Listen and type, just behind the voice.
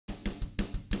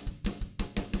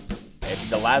It's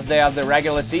the last day of the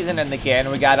regular season and again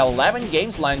we got 11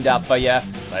 games lined up for you.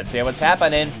 Let's see what's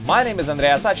happening. My name is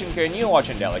Andreas Sachenko and you're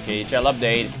watching the KHL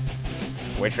Update.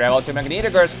 We travel to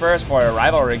Magnitogorsk first for a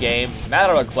rivalry game.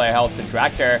 Metalurg play host to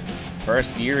Tractor.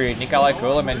 First period, Nikolai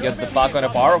Kulemin gets the puck on a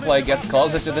power play, gets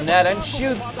closer to the net and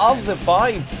shoots off the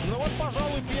pipe.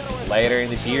 Later in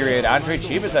the period, Andrei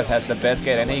Chibisev has the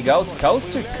biscuit and he goes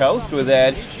coast to coast with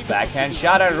it. Backhand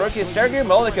shot and rookie Sergei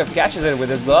Molnikov catches it with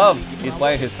his glove. He's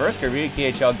playing his first career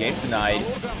KHL game tonight.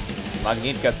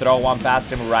 Magnitka throw one past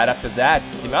him right after that.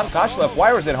 Semyon Kashlev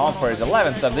wires it home for his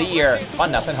 11th of the year.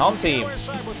 1-0 home team.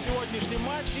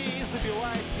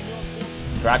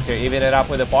 Tractor even it up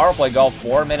with a power play goal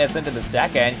 4 minutes into the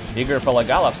second. Igor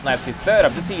Pologalov snipes his third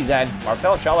of the season.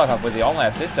 Marcel Sholokhov with the only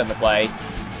assist on the play.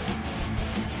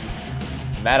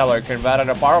 Metalurg converted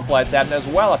a power play attempt as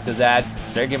well after that.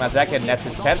 Sergei Mazekin nets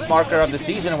his 10th marker of the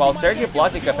season while Sergei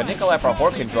Plotnikov and Nikolai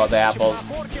Prohorkin draw the apples.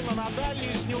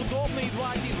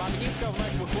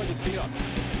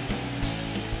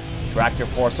 Tractor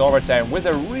force overtime with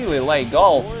a really late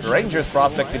goal. Rangers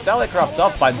prospect Vitaly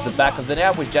Kravtsov finds the back of the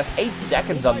net with just 8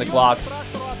 seconds on the clock.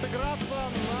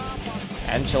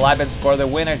 And Chelabin scored the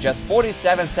winner just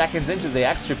 47 seconds into the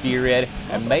extra period.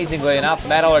 Amazingly enough,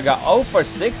 Metalurg got 0 for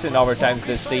 6 in overtimes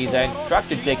this season.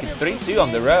 Tractor take it 3-2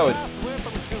 on the road.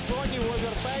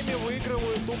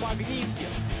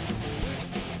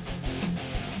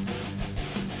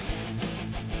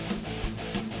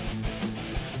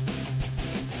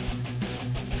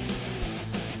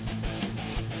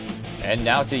 And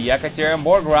now to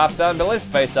Yekaterinburg, where Avtomobilist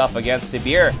face off against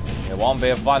Sibir. It won't be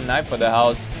a fun night for the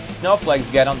host. Snowflakes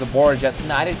get on the board just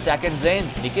 90 seconds in.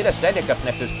 Nikita Sendikov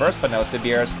nets his first for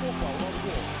Novosibirsk.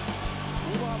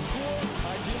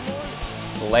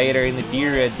 Later in the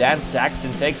period, Dan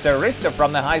Saxton takes a wrister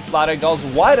from the high slot and goes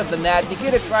wide of the net.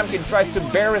 Nikita Trumkin tries to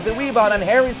bury the rebound and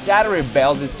Harry Sattery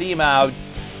bails his team out.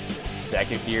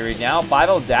 Second period now,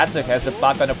 Pavel Datsuk has the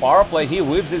puck on the power play. He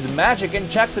weaves his magic and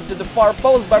checks it to the far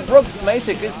post, but Brooks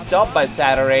Masek is stopped by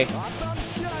Sattery.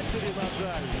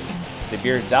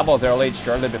 Sibir doubled their lead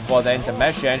shortly before the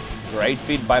intermission. Great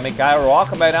feed by Mikhail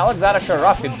Rokhova and Alexander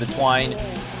Sharov hits the twine.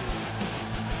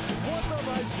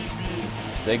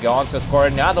 They go on to score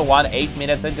another one 8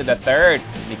 minutes into the third.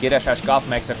 Nikita Shashkov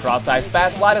makes a cross-ice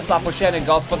pass. Vladislav Ushenin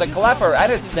goes for the clapper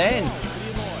and it's in.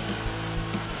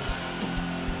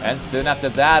 And soon after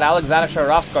that, Alexander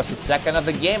Sharov scores his second of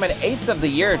the game and 8th of the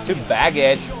year to bag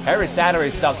it. Harry Sattery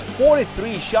stops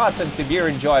 43 shots and Sibir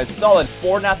enjoys a solid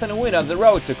 4-0 win on the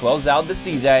road to close out the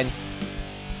season.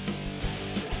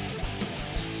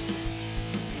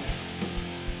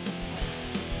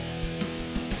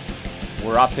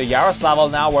 We're off to Yaroslavl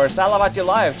now, where Salavat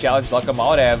Ulayev challenged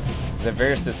Lokomotiv. The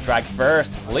Virs to strike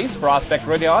first. Leafs prospect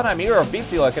Rodion Amirov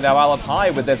beats Lokomotiv up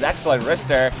high with this excellent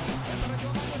wrister.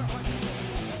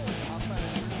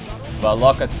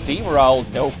 Valoka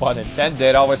steamroll, no pun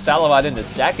intended, over Salavat in the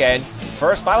second.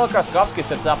 First, Pavel Kraskovsky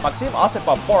sets up Maxim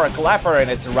Osipov for a clapper and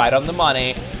it's right on the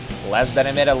money. Less than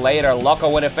a minute later,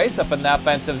 Loko with a face-off in the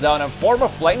offensive zone and former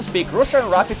Flames peak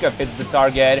Rushan Rafikov hits the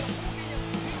target.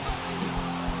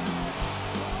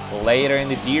 Later in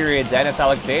the period, Denis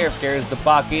Alexeyev carries the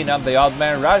puck in on the odd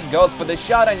man rush, goes for the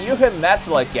shot and Yuhim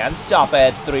Metzler can't stop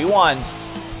it, 3-1.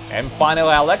 And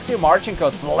finally, Alexei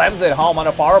Marchenko slams it home on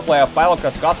a power play of Pavel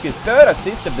Kraskovsky's third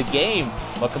assist of the game.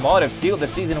 Lokomotiv sealed the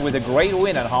season with a great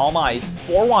win on home ice.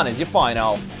 4-1 is your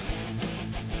final.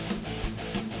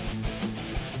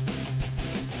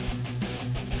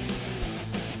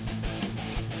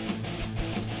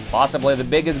 Possibly the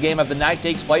biggest game of the night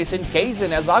takes place in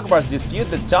Kazan as Agbars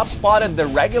dispute the top spot in the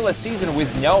regular season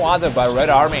with no other but Red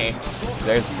Army.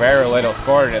 There's very little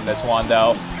scoring in this one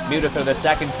though. Muted through the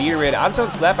second period, Anton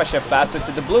Slepashev passes it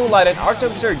to the blue line and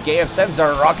Artem Sergeyev sends a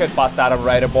rocket pass out of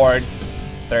right aboard.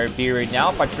 Third period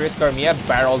now, Patrice Cormier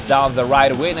barrels down the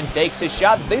right wing and takes his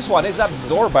shot. This one is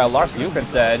absorbed by Lars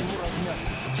Johansson.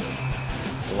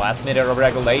 The last minute of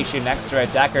regulation, extra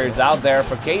attackers out there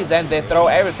for Kazan. They throw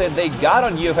everything they got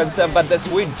on Johansson, but the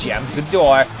Swede jams the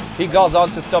door. He goes on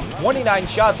to stop 29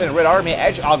 shots and Red Army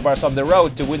edge Agbars on the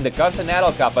road to win the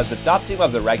Continental Cup as the top team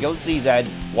of the regular season.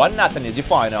 1-0 is your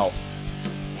final.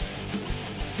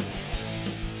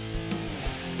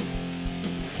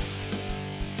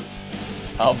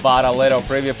 How about a little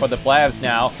preview for the playoffs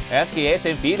now? SKA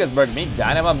St. Petersburg meet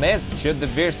Dynamo Minsk. Should the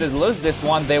Virs lose this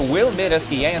one, they will meet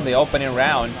SKA in the opening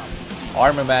round.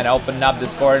 Armorman opened up the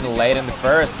scoring late in the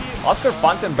first. Oscar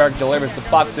Fantenberg delivers the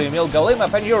puck to Emil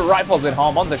Galimov and he rifles it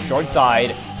home on the short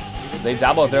side. They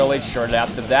double their lead shortly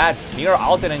after that. Miro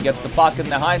Altinen gets the puck in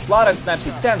the high slot and snaps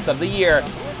his 10th of the year.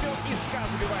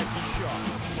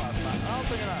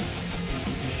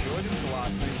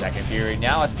 Second period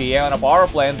now, SKA on a power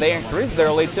play, and they increase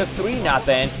their lead to 3-0.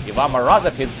 Ivan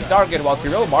Morozov hits the target, while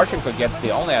Kirill Marchenko gets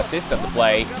the only assist on the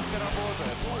play.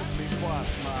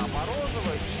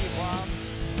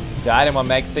 Dynamo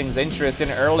make things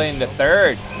interesting early in the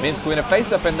third. Minsk win a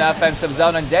face-off in the offensive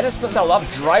zone, and Denis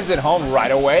Masalov drives it home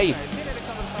right away.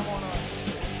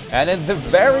 And in the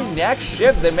very next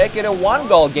shift, they make it a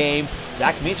one-goal game.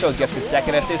 Zach Mitchell gets his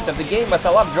second assist of the game.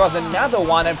 Masalov draws another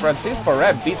one, and Francis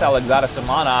Parev beats Alexander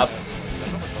Simonov.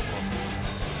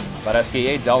 But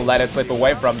SKA don't let it slip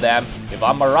away from them.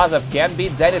 Ivan Morozov can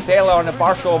beat Danny Taylor on a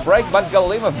partial break, but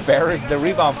Galimov buries the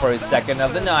rebound for his second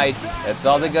of the night. That's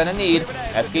all they're gonna need.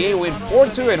 SKA win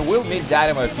 4-2 and will meet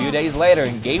Dynamo a few days later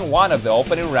in Game 1 of the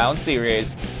opening round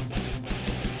series.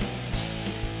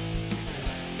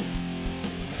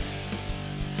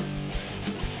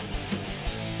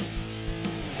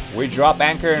 We drop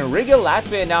anchor in Riga,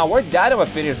 Latvia now, where Dynamo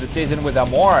finished the season with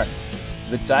Amor.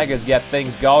 The Tigers get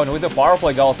things going with a power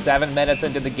play goal 7 minutes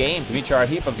into the game. Dmitry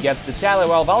Arhipov gets the tally,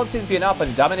 while Valentin Pianov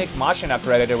and Dominik Mashin are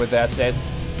credited with the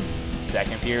assists.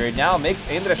 Second period now, Mix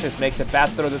Indrashis makes a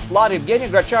pass through the slot. Evgeny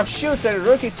Grachov shoots, and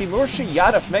rookie Timur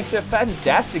Shiyadov makes a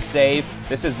fantastic save.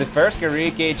 This is the first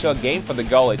career KHL game for the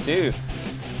goalie too.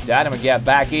 Dynamo get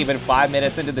back even 5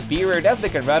 minutes into the period as they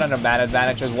can run on a man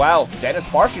advantage as well. Dennis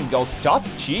Parshin goes top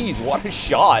cheese, what a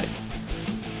shot!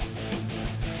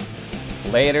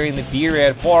 Later in the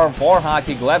period, 4-on-4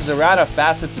 hockey, Gleb Zaranov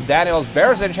passes it to Daniel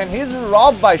Berzinch, and he's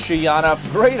robbed by Shiyanov.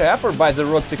 Great effort by the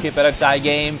Rook to keep it a tie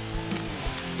game.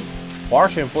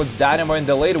 Parshin puts Dynamo in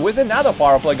the lead with another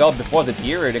power play goal before the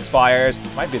period expires.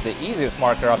 Might be the easiest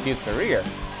marker of his career.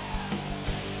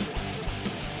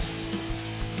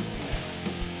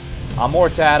 Amor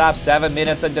tied up 7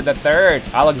 minutes into the third.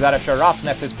 Alexander Sharov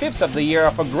nets his 5th of the year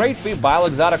off a great feed by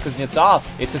Alexander Kuznetsov.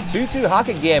 It's a 2-2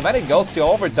 hockey game, and it goes to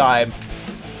overtime.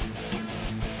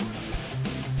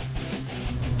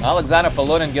 Alexander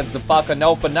Polunin gets the puck on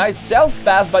open ice, sells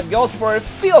pass, but goes for a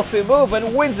filthy move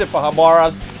and wins it for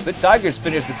Khabarovsk. The Tigers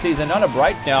finish the season on a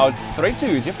bright note. 3-2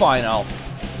 is your final.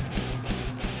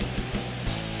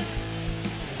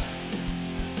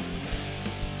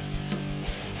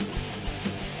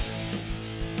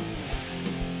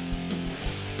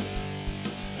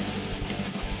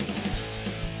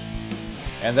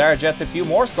 And there are just a few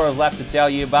more scores left to tell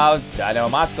you about. Dynamo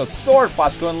Moscow soared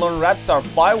past Kunlun Red Star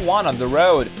 5-1 on the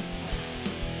road.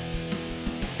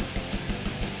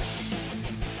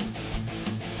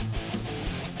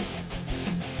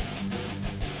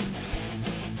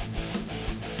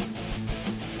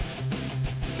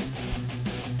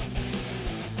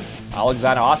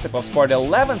 Alexander Osipov scored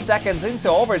 11 seconds into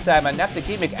overtime, and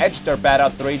Neftekimik edged Torpedo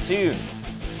 3-2.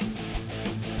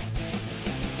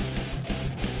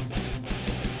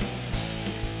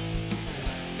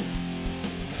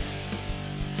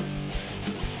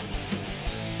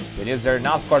 Denis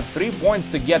now scored 3 points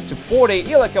to get to 40.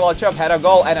 Ilya Kovalchuk had a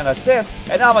goal and an assist,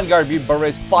 and Avangard beat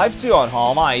Boris 5-2 on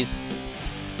home ice.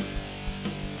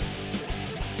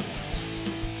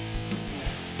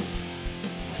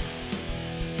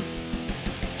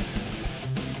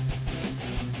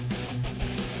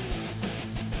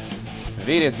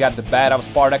 Vidis got the bat of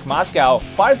Spartak Moscow.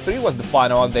 5-3 was the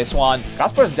final on this one.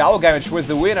 Kasper Zdalogevich with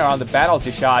the winner on the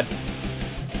penalty shot.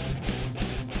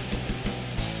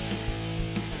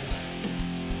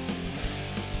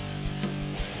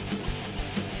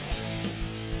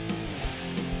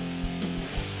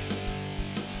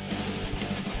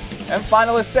 And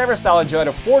finally, Severstal enjoyed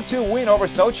a 4-2 win over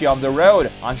Sochi on the road.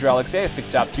 Andrei Alexeyev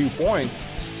picked up 2 points.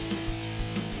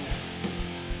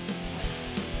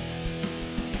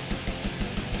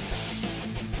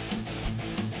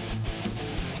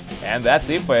 And that's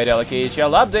it for a daily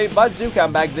KHL update, but do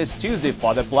come back this Tuesday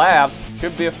for the playoffs.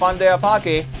 Should be a fun day of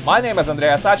hockey. My name is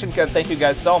Andrea Sachenko, thank you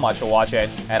guys so much for watching,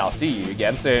 and I'll see you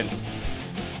again soon.